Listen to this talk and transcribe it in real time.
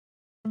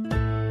Grandma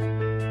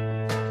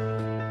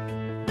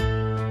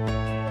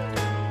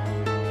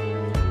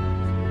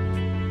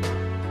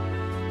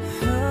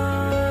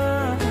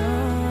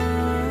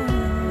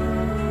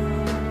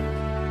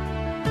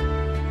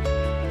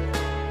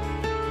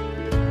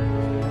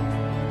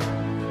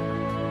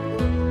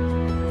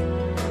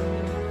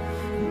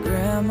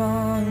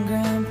and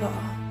Grandpa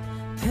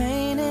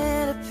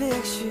painted a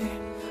picture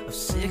of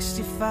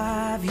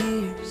 65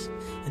 years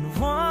in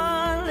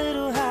one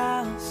little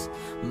house.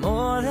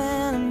 More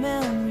than a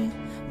memory,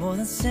 more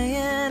than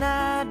saying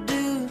I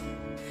do.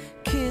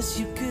 Kiss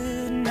you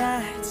good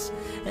nights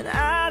and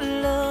I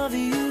love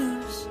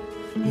yous.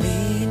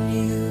 Me and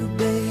you,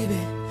 baby,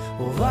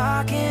 we'll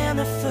walk in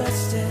the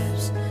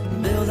footsteps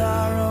and build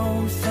our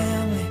own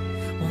family,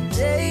 one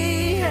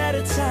day at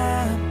a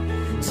time.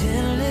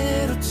 10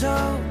 little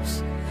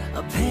toes,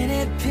 a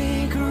painted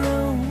pink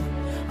room.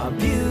 Our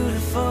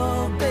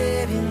beautiful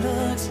baby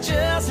looks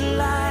just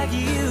like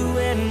you,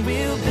 and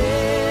we'll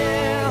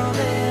build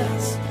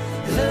this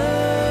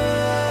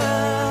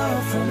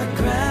love from the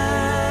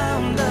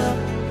ground up.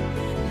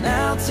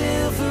 Now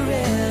till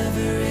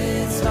forever,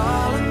 it's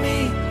all of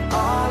me,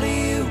 all of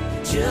you.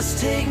 Just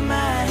take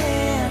my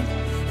hand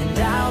and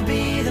I'll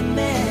be the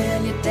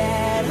man your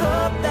dad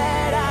hoped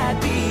that I'd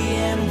be,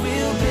 and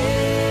we'll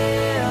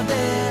build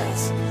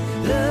this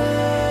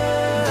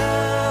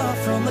love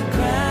from the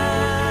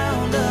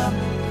ground up,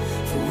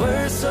 for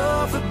worse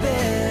or for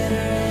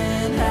better.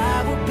 And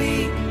I will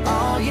be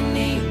all you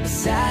need.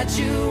 Beside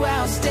you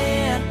I'll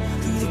stand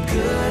through the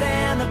good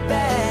and the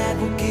bad.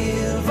 We'll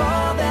give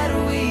all that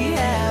we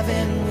have,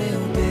 and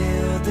we'll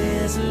build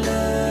this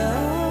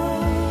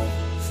love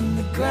from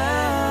the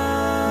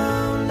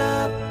ground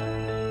up.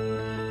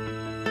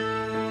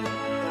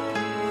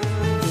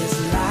 This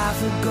life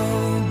will go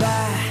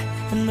by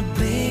in the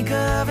blink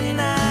of an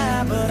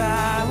eye, but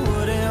I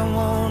wouldn't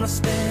want to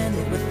spend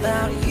it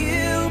without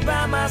you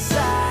by my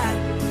side.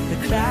 The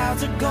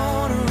clouds are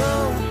gonna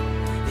roll,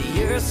 the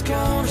earth's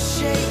gonna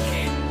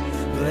shake,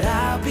 but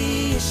I'll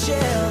be a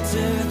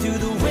shelter through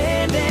the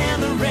wind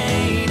and the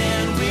rain,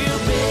 and we'll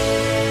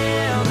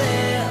build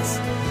this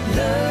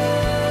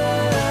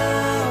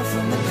love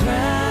from the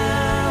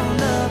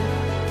ground up.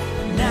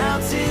 Now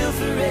till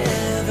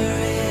forever,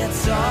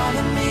 it's all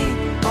of me,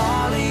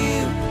 all of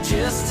you.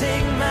 Just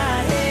take my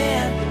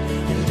hand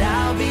and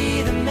I'll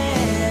be the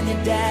man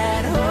your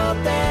dad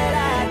hoped that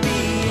I'd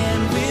be,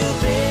 and we'll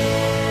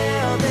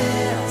build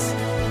this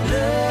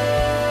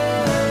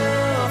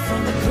love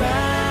from the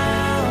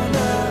ground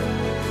up,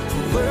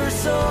 for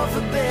worse or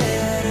for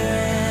better.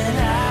 And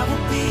I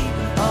will be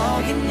all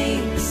you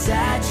need.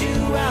 Beside you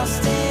I'll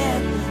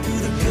stand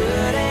through the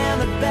good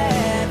and the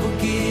bad. We'll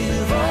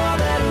give all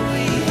that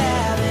we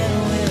have, and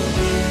we'll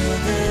build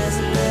this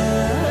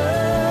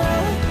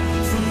love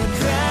from the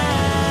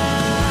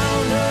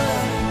ground up.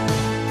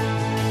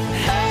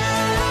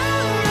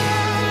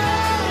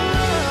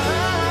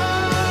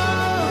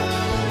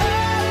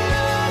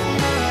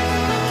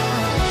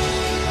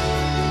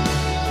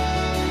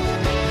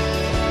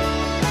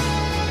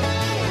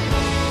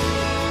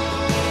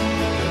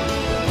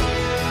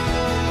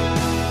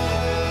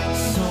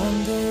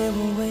 Someday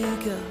we'll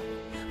wake up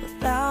with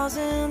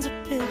thousands of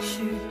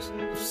pictures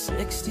of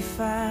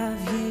 65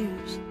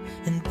 years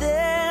in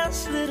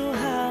this little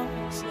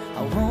house. I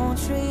won't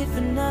trade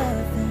for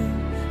nothing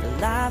the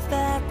life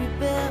that we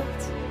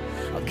built.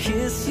 I'll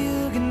kiss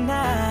you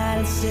goodnight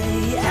and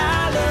say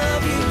I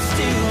love you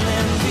still,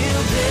 and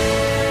we'll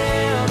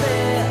build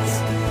this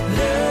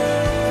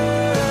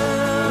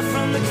love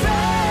from the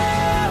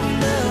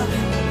ground up,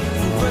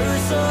 for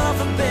worse or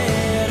for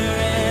better.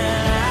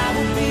 And I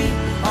will be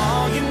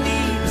all you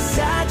need.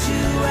 Beside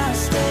you I'll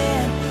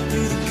stand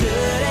through the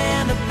good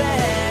and the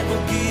bad.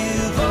 We'll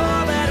give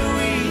all that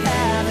we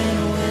have, and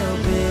we'll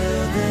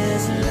build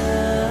this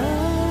love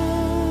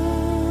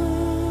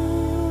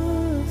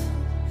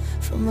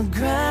from the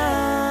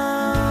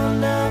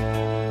ground up.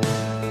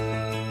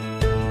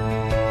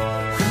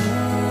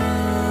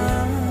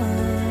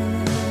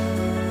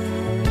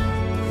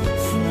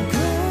 From the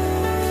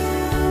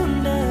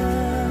ground up.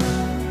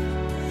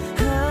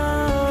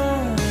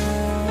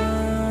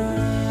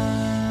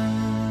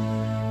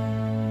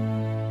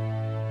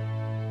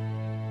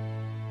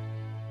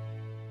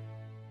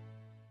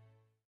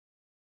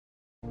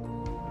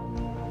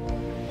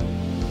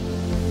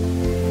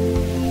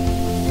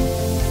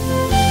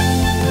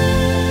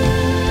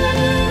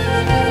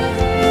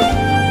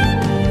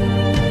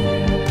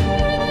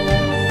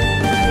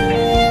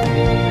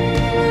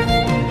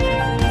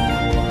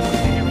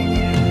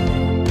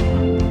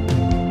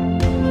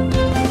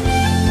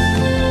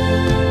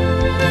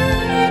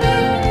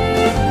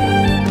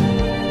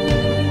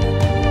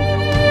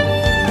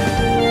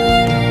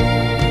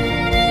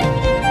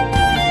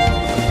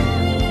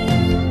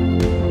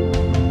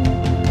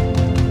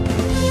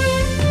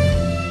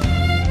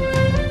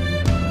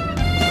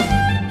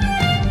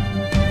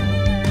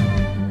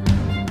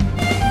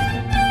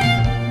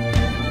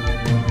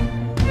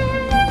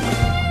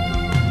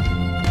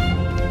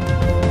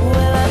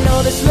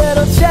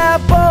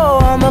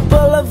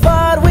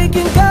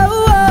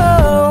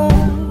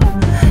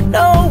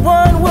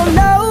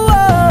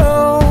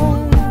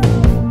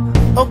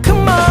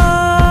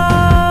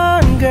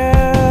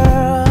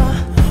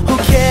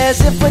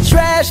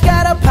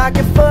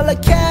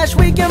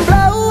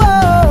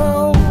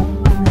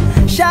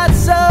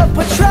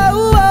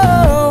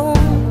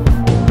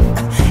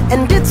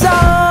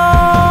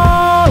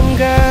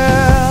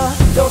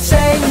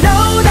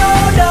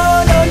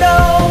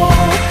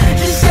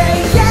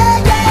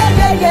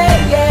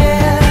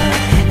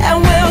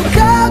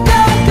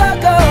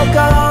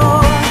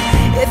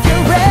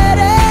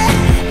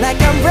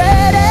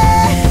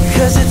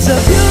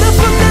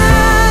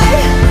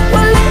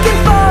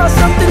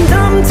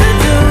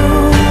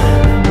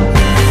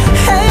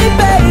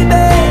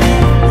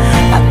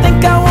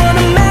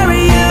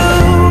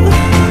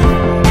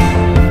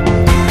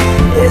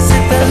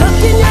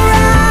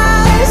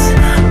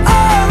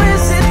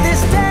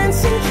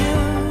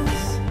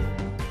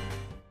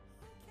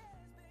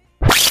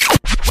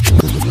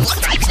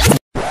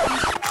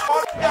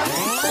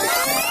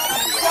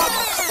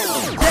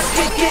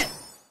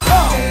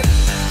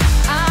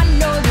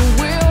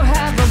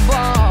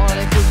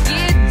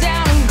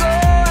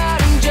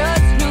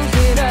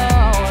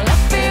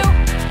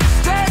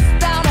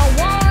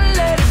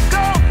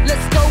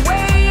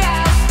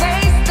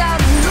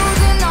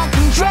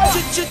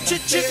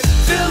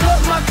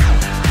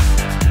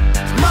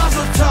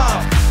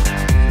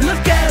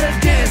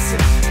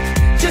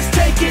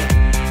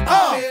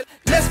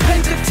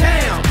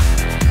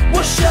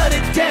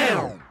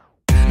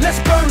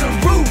 let's burn the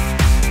roof,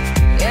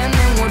 and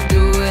then we'll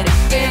do it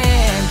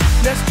again.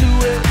 Let's do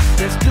it,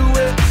 let's do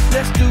it,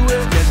 let's do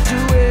it, let's do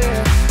it,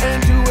 and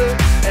do it,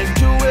 and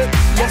do it.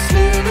 Let's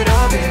live it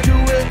up and do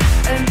it,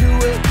 and do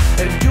it,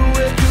 and do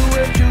it, do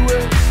it, do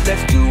it.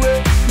 Let's do it,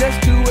 let's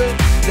do it,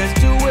 let's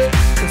do it.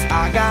 'Cause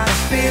I got a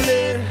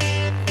feeling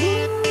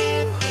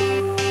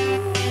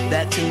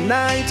that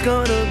tonight's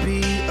gonna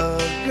be a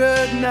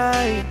good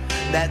night.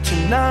 That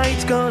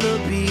tonight's gonna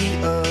be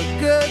a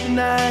good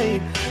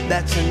night.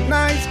 That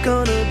tonight's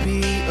gonna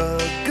be a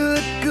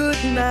good,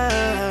 good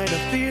night. A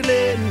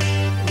feeling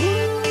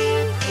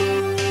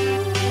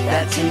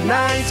that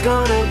tonight's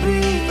gonna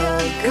be a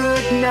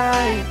good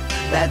night.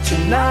 That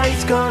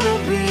tonight's gonna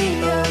be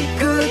a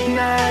good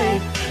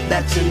night.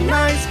 That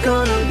tonight's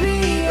gonna be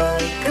a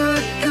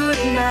good,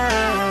 good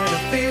night. I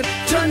feel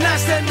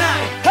tonight's the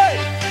night. Hey,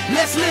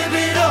 let's live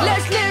it up.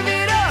 Let's live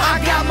it up. I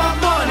got my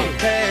money.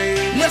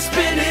 Hey, let's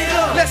spin it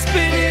up. Let's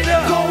spin it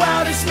up. Go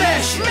out and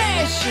smash it.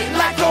 Smash it.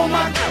 Like oh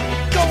my,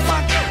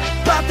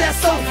 pop that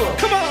sofa.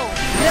 Come on.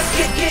 Let's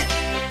get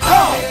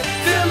oh,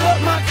 fill up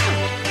my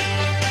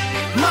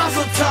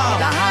Mazel tov.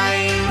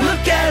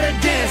 Look at her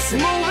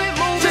dancing. Move it,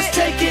 move just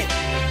it. Take it.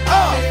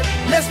 Oh,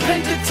 let's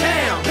paint the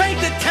town. Paint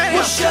the town.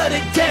 We'll shut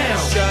it down.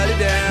 Shut it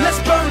down. Let's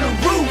burn the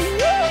roof,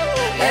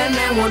 and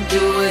then we'll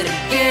do it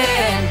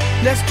again.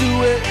 Let's do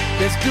it.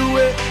 Let's do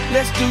it.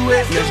 Let's do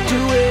it. Let's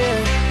do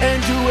it. And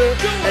do it.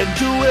 And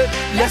do it.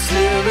 Let's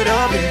live it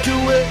up and do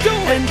it.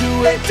 And do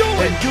it. And do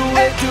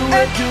it. Do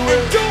it. Do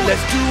it.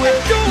 Let's do it.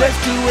 Let's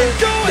do it.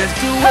 Let's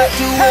do it.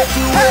 Do it.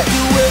 Do it.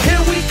 Do it.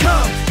 Here we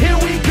come. Here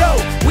we go.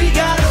 We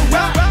got